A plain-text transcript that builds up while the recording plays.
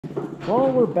Well,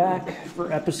 we're back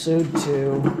for episode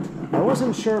 2. I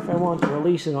wasn't sure if I wanted to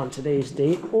release it on today's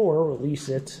date or release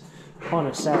it on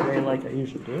a Saturday like I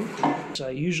usually do. So I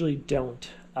usually don't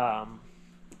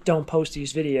post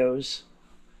these videos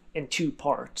in 2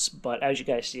 parts, but as you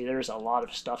guys see, there's a lot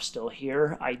of stuff still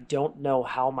here. I don't know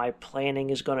how my planning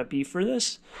is going to be for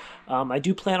this. I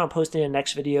do plan on posting the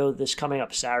next video this coming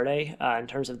up Saturday in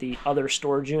terms of the other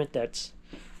storage unit that's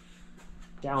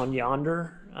down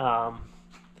yonder.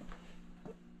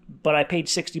 But I paid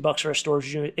 $60 for a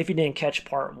storage unit. If you didn't catch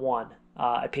part 1,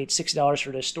 I paid $60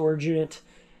 for this storage unit,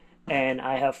 and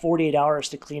I have 48 hours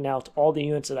to clean out all the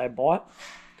units that I bought.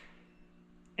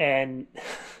 And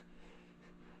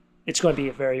it's going to be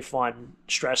a very fun,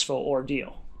 stressful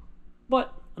ordeal.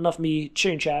 But enough me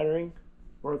chit-chattering.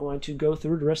 We're going to go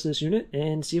through the rest of this unit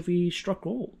and see if we struck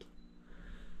gold.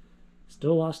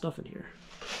 Still a lot of stuff in here.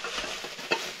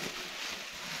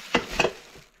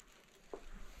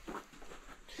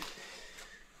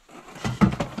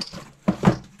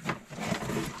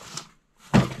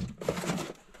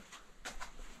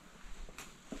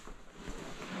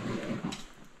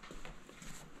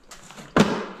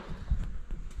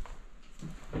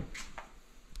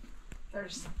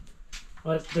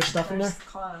 There's stuff in there?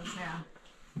 Clothes, yeah.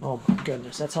 Oh my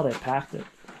goodness, that's how they packed it.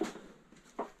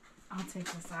 I'll take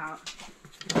this out.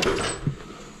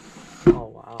 Oh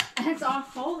wow. And it's all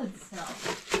folded still.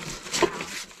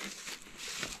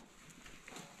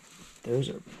 Those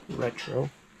are retro.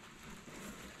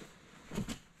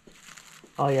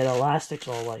 Oh yeah, the elastic's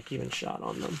all like even shot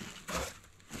on them.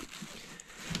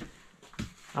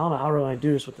 I don't know how we're going to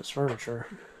do this with this furniture.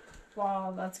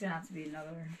 Well, that's going to have to be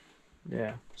another...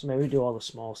 Yeah, so maybe we do all the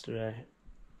smalls today.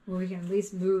 Well, we can at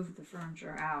least move the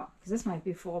furniture out. Because this might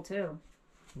be full, too.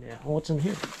 Yeah, well, what's in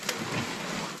here?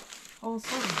 Whole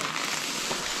sorting.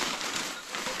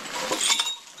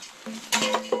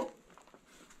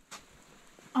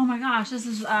 Oh my gosh, this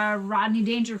is Rodney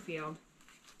Dangerfield.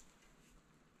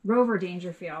 Rover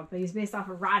Dangerfield, but he's based off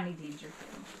of Rodney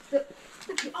Dangerfield.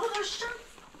 Oh, there's shirts!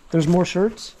 There's more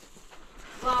shirts?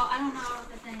 Well, I don't know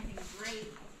if it's anything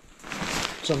great.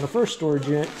 So in the first storage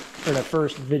unit, or the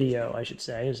first video, I should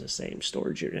say, is the same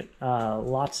storage unit.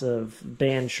 Lots of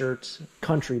band shirts,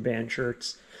 country band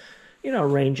shirts, you know,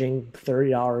 ranging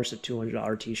 $30 to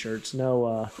 $200 t-shirts.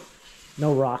 No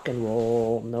rock and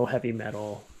roll, no heavy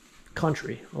metal.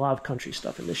 Country. A lot of country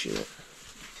stuff in this unit.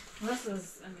 Well, this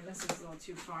is a little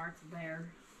too far. It's a bear.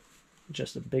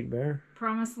 Just a big bear?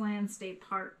 Promised Land State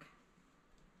Park.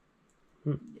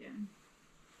 Yeah.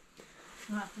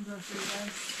 We'll have to go through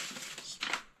this.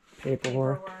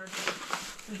 Paperwork.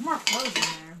 There's more clothes in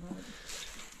there, but...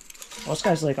 Well, this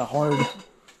guy's like a hard...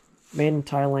 Made in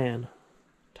Thailand.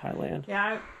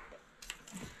 Yeah,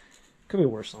 Could be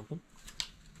worth something.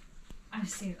 I've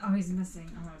seen... Oh, he's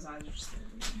missing. Oh, his eyes are just...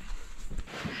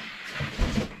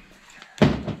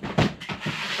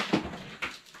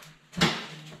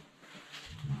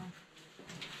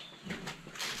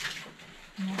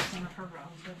 That's one of her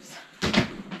relatives.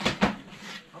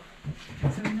 So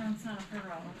we know it's not her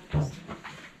relatives.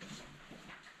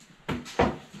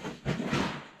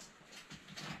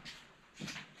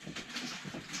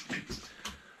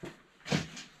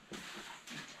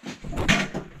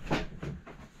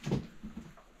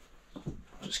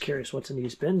 Just curious what's in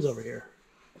these bins over here.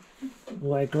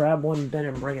 Will I grab one bin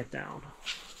and bring it down?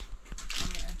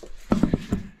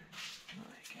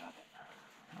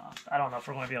 I don't know if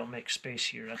we're going to be able to make space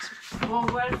here. That's... Well,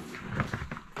 what?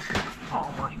 Oh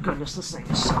my goodness, this thing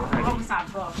is so heavy. I hope it's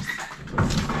not books.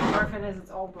 Or if it is, it's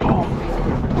old books. You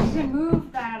can move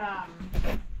that,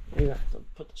 You're going to have to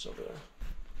put this over there.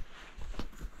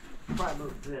 Probably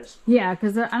move this. Yeah,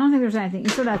 because I don't think there's anything. You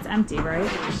said that's empty, right?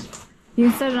 You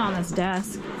can set it on this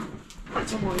desk.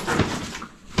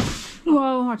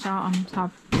 Whoa, watch out on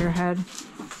top of your head.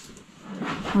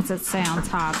 What's it say on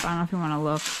top? I don't know if you want to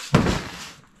look.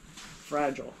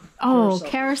 Fragile. Oh,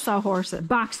 carousel horses.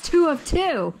 Box 2 of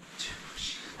 2.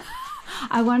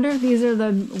 I wonder if these are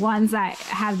the ones that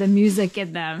have the music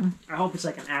in them. I hope it's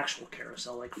like an actual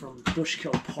carousel, like from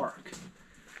Bushkill Park.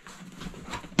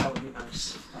 That would be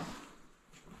nice.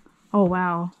 Oh,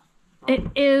 wow. It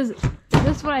is. Is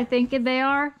this what I think they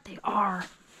are? They are.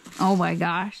 Oh, my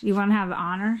gosh. You want to have the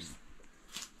honors?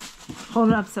 Hold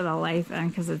it up to the light then,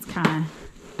 because it's kind of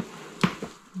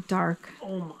dark.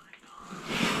 Oh, my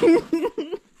God.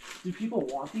 Do people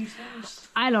want these things?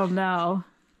 I don't know.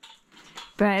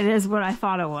 But it is what I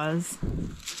thought it was.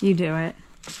 You do it.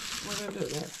 What did I do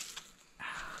there?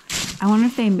 I wonder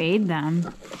if they made them.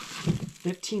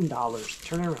 $15.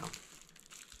 Turn it around.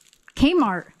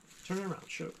 Kmart. Turn it around.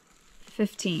 Show.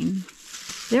 15.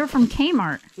 They were from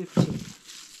Kmart. 15.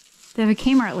 They have a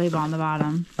Kmart label on the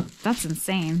bottom. That's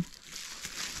insane.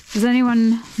 Does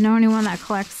anyone know anyone that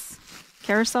collects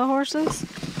carousel horses?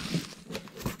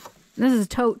 This is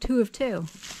tote 2 of 2.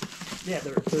 Yeah,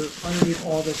 they're underneath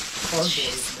all this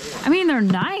cardboard. I mean, they're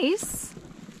nice.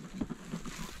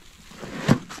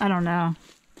 I don't know.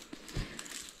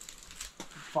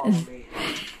 Follow me.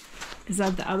 Is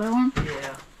that the other one?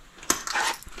 Yeah.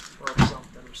 Or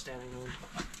something I'm standing on.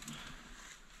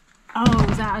 Oh,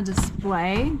 is that a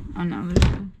display? Oh no,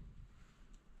 there's a...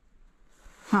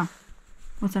 Huh.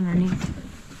 What's underneath?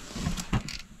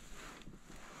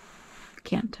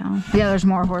 Can't tell. Yeah, there's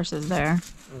more horses there.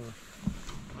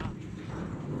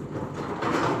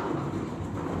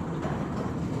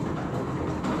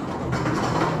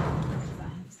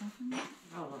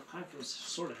 Oh, the pipe was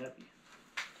sort of heavy.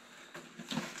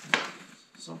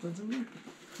 Something's in there?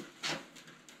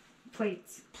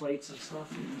 Plates. Plates and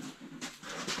stuff.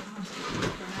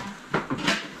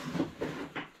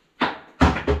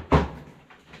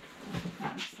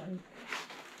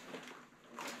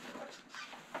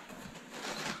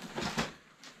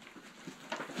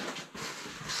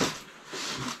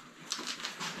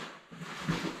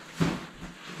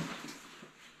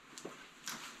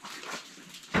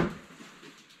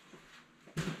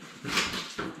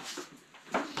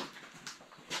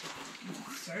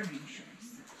 Serving shrimps.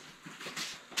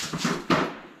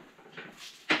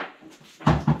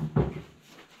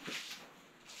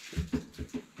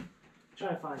 Try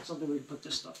to find something we can put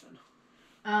this stuff in.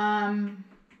 I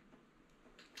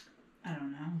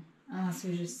don't know. Unless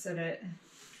we just sit it.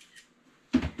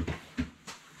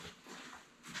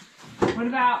 What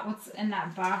about what's in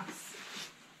that box?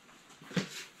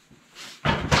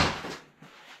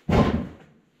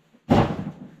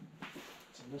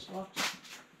 It's in this box?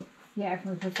 Yeah,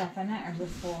 can we put stuff in it or is it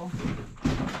full?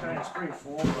 Okay, it's pretty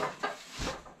full, but...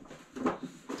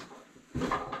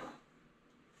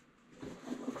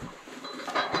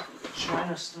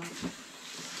 China stuff.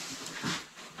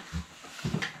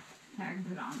 I can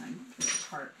put it on the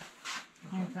cart.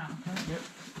 I can put it on the cart. Yep.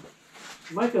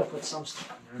 You might be able to put some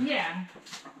stuff in there. Yeah.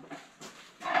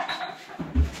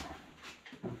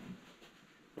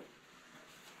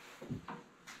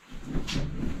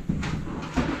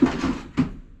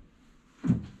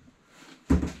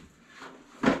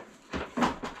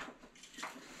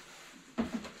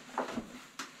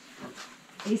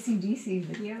 AC/DC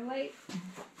video light?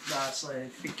 That's like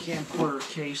a camcorder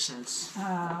case and it's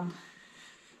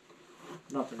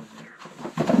nothing in there.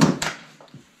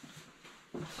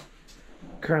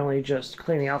 Currently just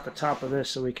cleaning out the top of this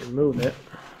so we can move it.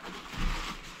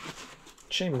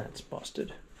 Shame that's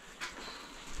busted.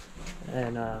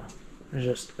 And there's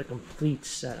just a complete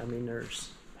set. I mean,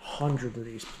 there's hundreds of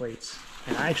these plates.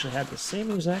 And I actually had the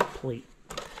same exact plate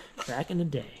back in the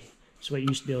day. So what you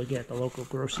used to be able to get at the local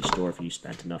grocery store, if you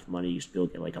spent enough money, you used to be able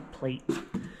to get like a plate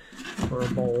or a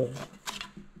bowl.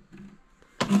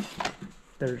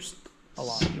 There's a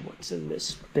lot of what's in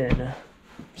this bin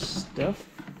stuff.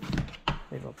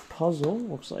 We have a puzzle,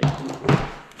 looks like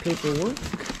paperwork,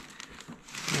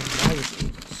 and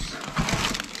magazines.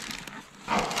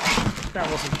 That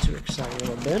wasn't too exciting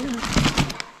of a bin.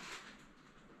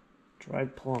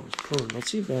 Dried plums, prune.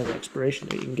 Let's see if they have an expiration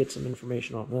date. You can get some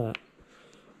information on that.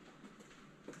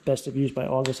 Best of use by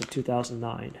August of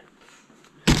 2009.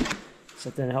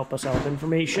 Something to help us out with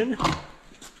information.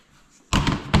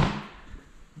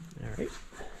 Alright.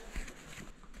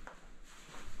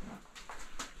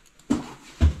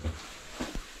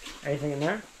 Anything in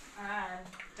there?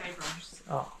 Diapers.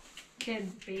 Oh.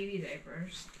 Kid baby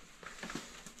diapers.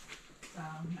 So,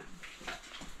 no.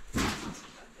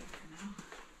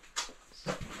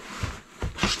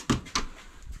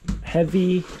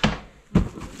 Heavy.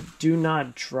 Do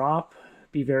not drop.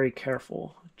 Be very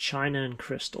careful. China and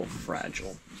crystal,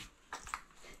 fragile.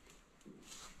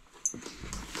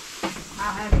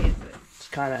 How heavy is it? It's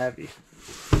kind of heavy.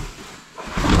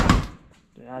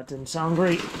 Yeah, it didn't sound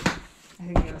great. I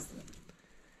think it was.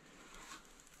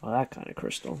 Oh, that kind of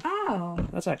crystal. Oh.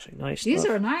 That's actually nice. These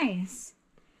stuff. are nice.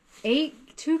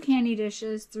 2 candy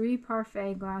dishes, 3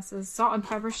 parfait glasses, salt and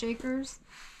pepper shakers.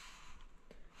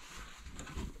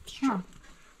 Huh.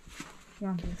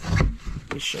 Yeah.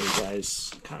 Let me show you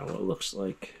guys kind of what it looks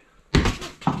like.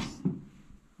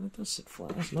 That does sit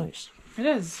flat. That's nice. It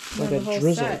is. Like The a whole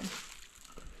drizzle. set.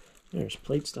 There's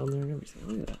plates down there and everything.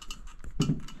 Look at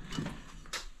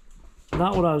that.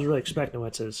 Not what I was really expecting when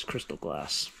it says crystal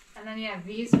glass. And then you have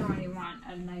these for when you want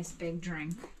a nice big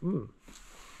drink.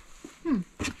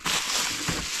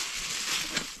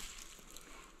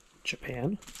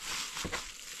 Japan.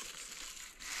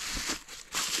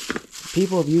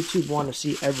 People of YouTube want to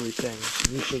see everything.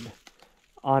 You should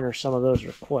honor some of those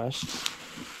requests.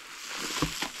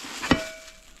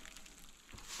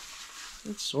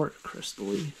 It's sort of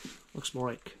crystal-y. Looks more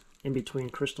like in between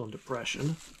crystal and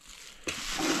depression.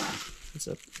 It's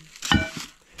a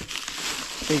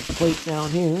big plate down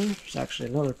here. There's actually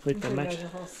another plate that matches.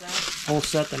 Whole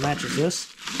set that matches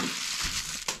this.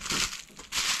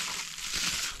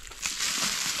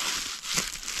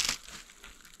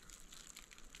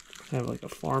 Kind of like a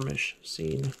farmish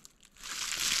scene.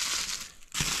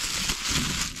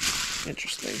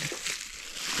 Interesting.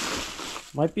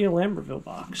 Might be a Lambertville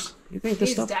box. You think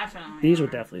this stuff? Definitely. These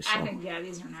would definitely sell. I think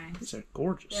these are nice. These are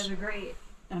gorgeous. They're great.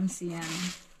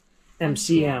 MCM.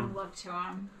 MCM. Look to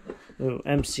them. Ooh,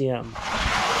 MCM.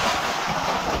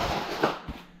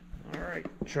 Alright,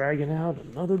 dragging out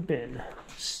another bin.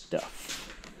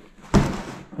 Stuff.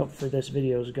 Hopefully this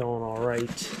video is going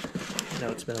alright. I know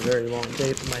it's been a very long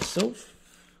day for myself.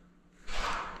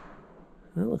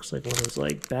 That looks like one of those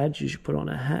like badges you put on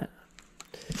a hat.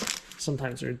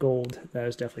 Sometimes they're gold. That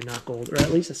is definitely not gold. Or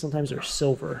at least sometimes they're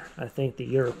silver. I think the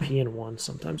European ones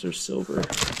sometimes are silver.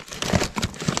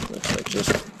 Looks like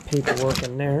just paperwork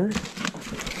in there.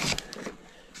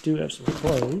 Do have some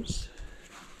clothes.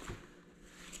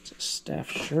 It's a staff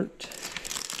shirt.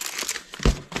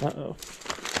 Uh-oh.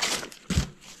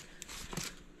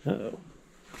 Uh-oh.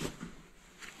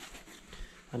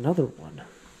 Another one.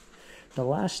 The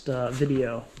last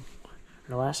video,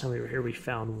 the last time we were here, we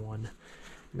found one.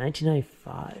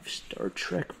 1995 Star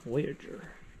Trek Voyager.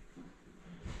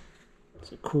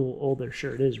 It's a cool older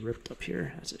shirt. It is ripped up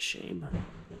here. That's a shame.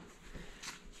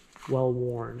 Well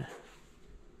worn.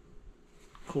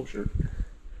 Cool shirt.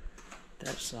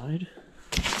 That side.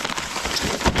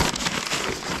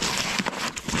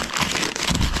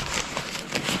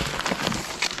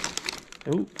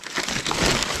 Oh.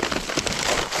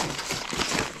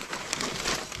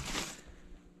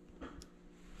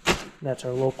 That's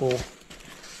our local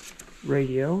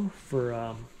radio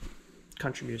for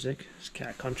country music. It's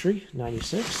Cat Country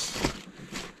 96.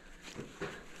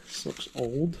 This looks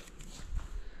old.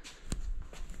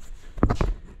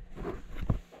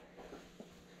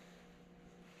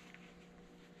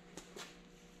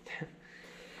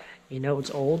 You know it's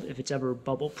old if it's ever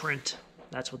bubble print.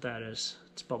 That's what that is.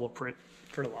 It's bubble print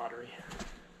for the lottery.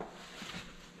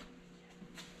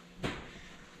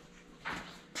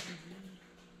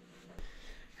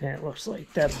 And it looks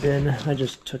like that bin, I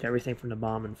just took everything from the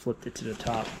bottom and flipped it to the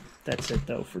top. That's it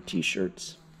though for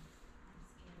t-shirts.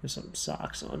 There's some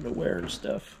socks, underwear and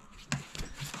stuff.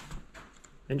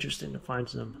 Interesting to find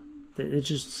some. It's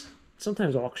just,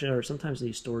 sometimes auction or sometimes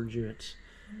these storage units,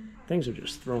 things are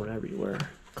just thrown everywhere.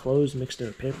 Clothes mixed in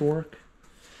with paperwork.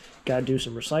 Gotta do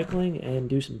some recycling and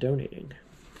do some donating.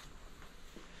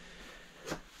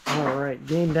 Alright,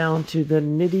 getting down to the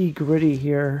nitty gritty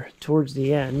here towards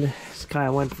the end. This kind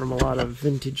of went from a lot of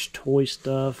vintage toy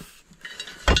stuff,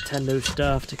 Nintendo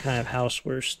stuff, to kind of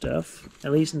houseware stuff.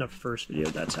 At least in the first video,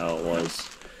 that's how it was.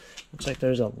 Looks like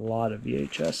there's a lot of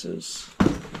VHSs.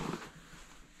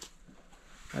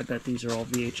 I bet these are all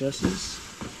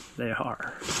VHSs. They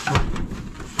are.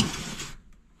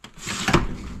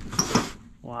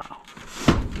 Wow.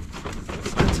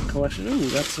 That's a collection. Ooh,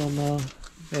 that's some,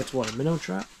 that's what, a minnow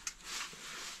trap?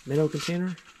 Minnow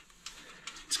container?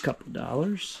 It's a couple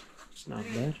dollars. It's not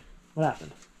bad. What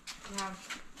happened? We have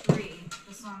 3.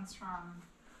 This one's from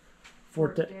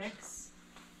Fort Dix.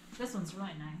 This one's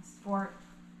really nice. Fort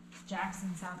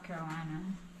Jackson, South Carolina.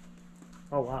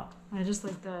 Oh, wow. I just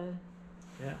like the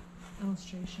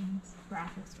illustrations,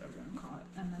 graphics, whatever you want to call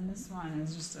it. And then this one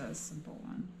is just a simple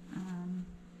one.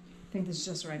 I think it's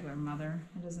just regular mother.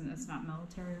 It's not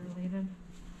military related.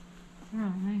 They're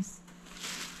really nice.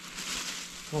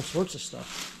 All sorts of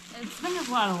stuff. It's been a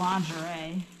lot of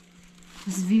lingerie.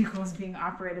 This vehicle is being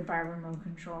operated by remote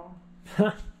control.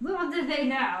 Little did they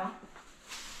know.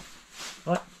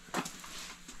 What?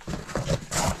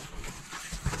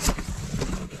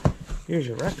 Here's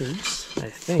your records, I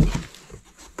think.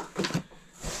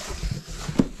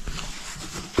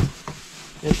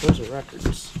 Yep, those are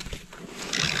records.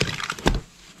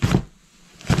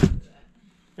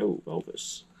 Oh,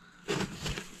 Elvis.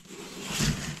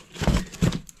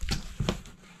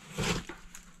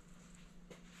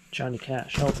 Johnny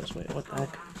Cash, Elvis. Wait, what the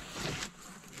heck?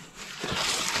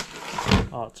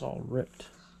 Oh, it's all ripped.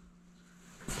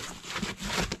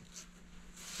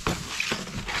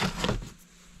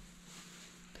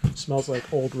 It smells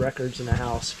like old records in a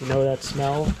house. If you know that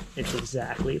smell, it's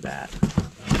exactly that.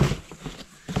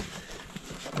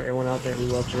 For everyone out there who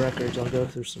loves records, I'll go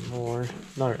through some more.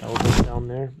 Another Elvis down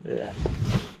there. Ugh.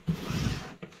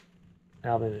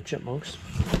 Alvin and the Chipmunks.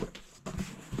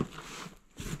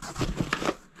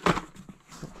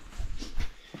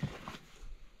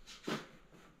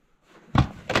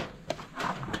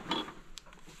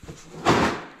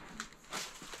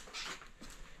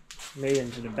 made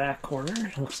into the back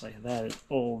corner. Looks like that is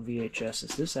old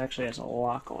VHSs. This actually has a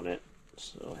lock on it,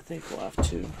 so I think we'll have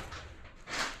to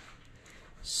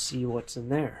see what's in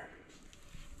there.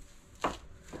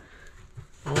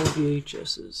 All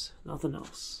VHSs, nothing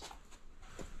else.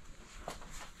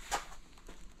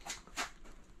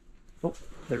 Oh,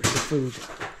 there's the food.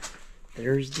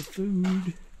 There's the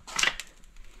food.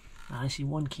 I see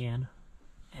one can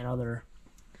and other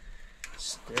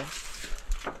stuff.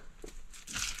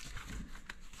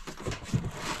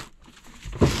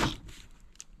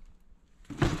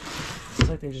 It's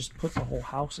like they just put the whole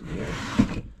house in here.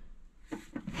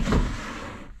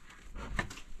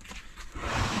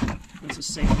 It's the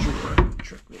same drawer.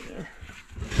 Tricked me there.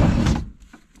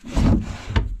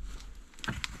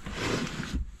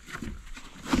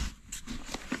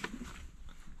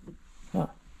 Huh.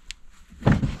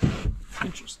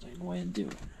 Interesting way of doing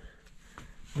it.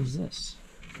 What is this?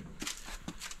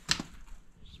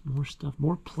 There's more stuff.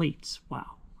 More plates.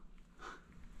 Wow.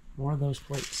 More of those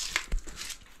plates.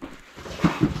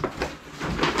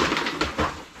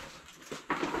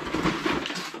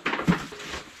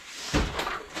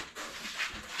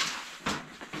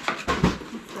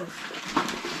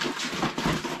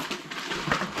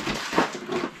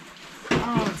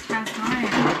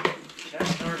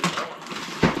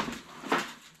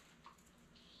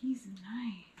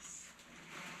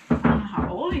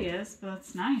 But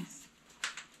it's nice.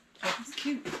 It's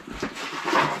cute.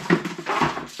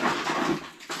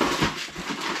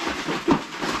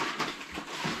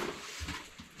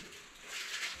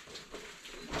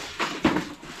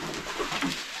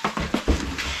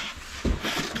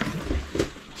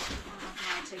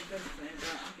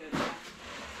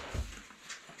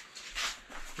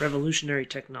 Revolutionary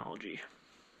technology.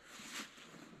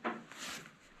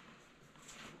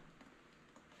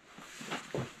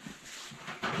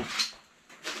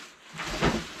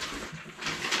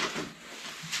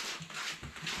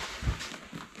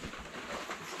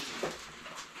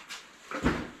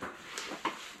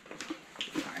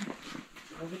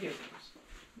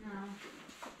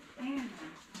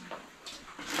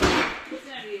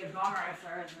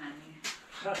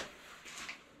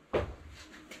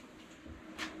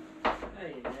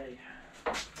 Hey.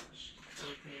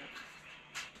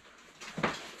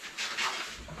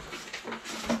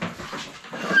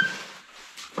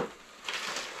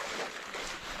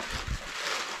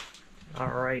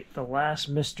 Alright, the last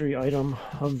mystery item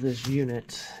of this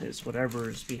unit is whatever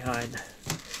is behind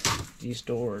these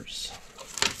doors.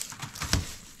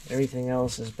 Everything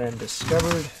else has been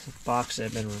discovered. The box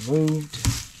has been removed.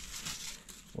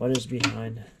 What is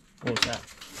behind? What was that?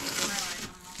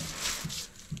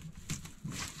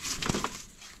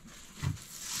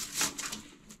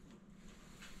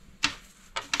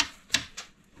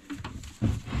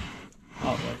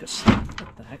 Oh, like a snap.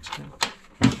 What the heck's going on?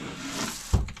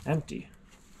 Empty.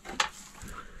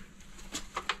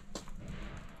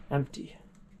 Empty.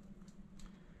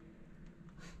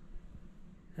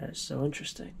 That is so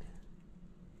interesting.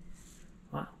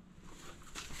 Wow.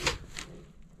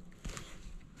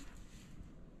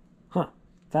 Huh.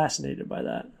 Fascinated by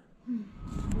that.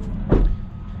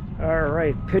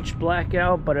 Alright, pitch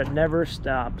blackout, but it never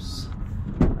stops.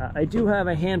 I do have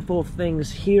a handful of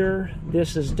things here.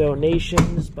 This is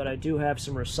donations, but I do have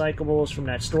some recyclables from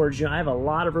that storage unit. I have a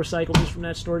lot of recyclables from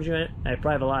that storage unit. I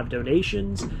probably have a lot of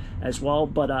donations as well,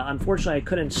 but unfortunately I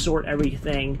couldn't sort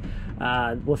everything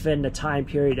within the time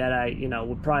period that I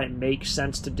would probably make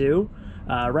sense to do.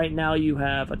 Right now you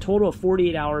have a total of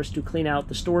 48 hours to clean out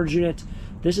the storage unit.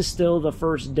 This is still the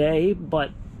first day, but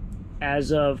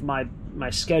as of my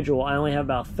schedule, I only have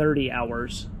about 30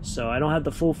 hours. So I don't have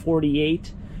the full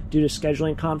 48 due to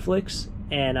scheduling conflicts,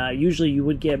 and usually you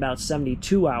would get about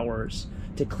 72 hours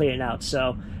to clean it out.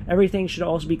 So everything should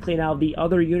also be cleaned out of the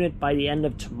other unit by the end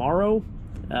of tomorrow.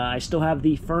 I still have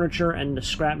the furniture and the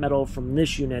scrap metal from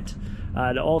this unit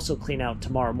to also clean out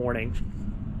tomorrow morning.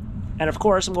 And of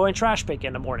course, I'm going trash pick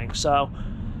in the morning. So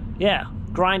yeah,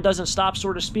 grind doesn't stop,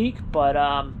 so to speak, but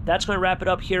that's going to wrap it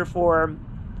up here for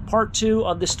part 2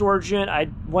 of the storage unit. I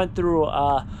went through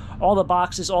all the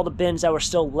boxes, all the bins that were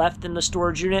still left in the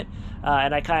storage unit,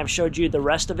 and I kind of showed you the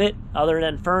rest of it. Other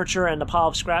than furniture and the pile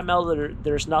of scrap metal,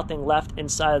 there's nothing left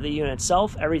inside of the unit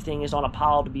itself. Everything is on a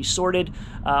pile to be sorted,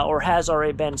 or has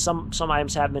already been. Some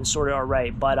items have been sorted already,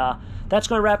 but that's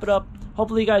going to wrap it up.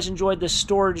 Hopefully you guys enjoyed this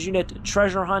storage unit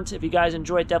treasure hunt. If you guys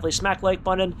enjoyed, definitely smack the like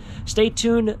button. Stay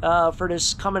tuned for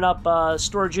this coming up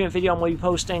storage unit video. I'm going to be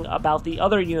posting about the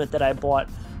other unit that I bought,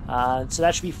 so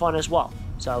that should be fun as well.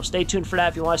 So stay tuned for that.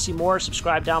 If you want to see more,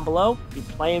 subscribe down below. Be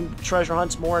playing treasure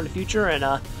hunts more in the future, and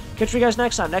catch you guys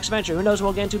next time. Next adventure, who knows what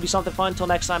we'll get into. Be something fun. Until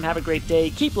next time, have a great day.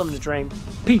 Keep living the dream.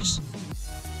 Peace.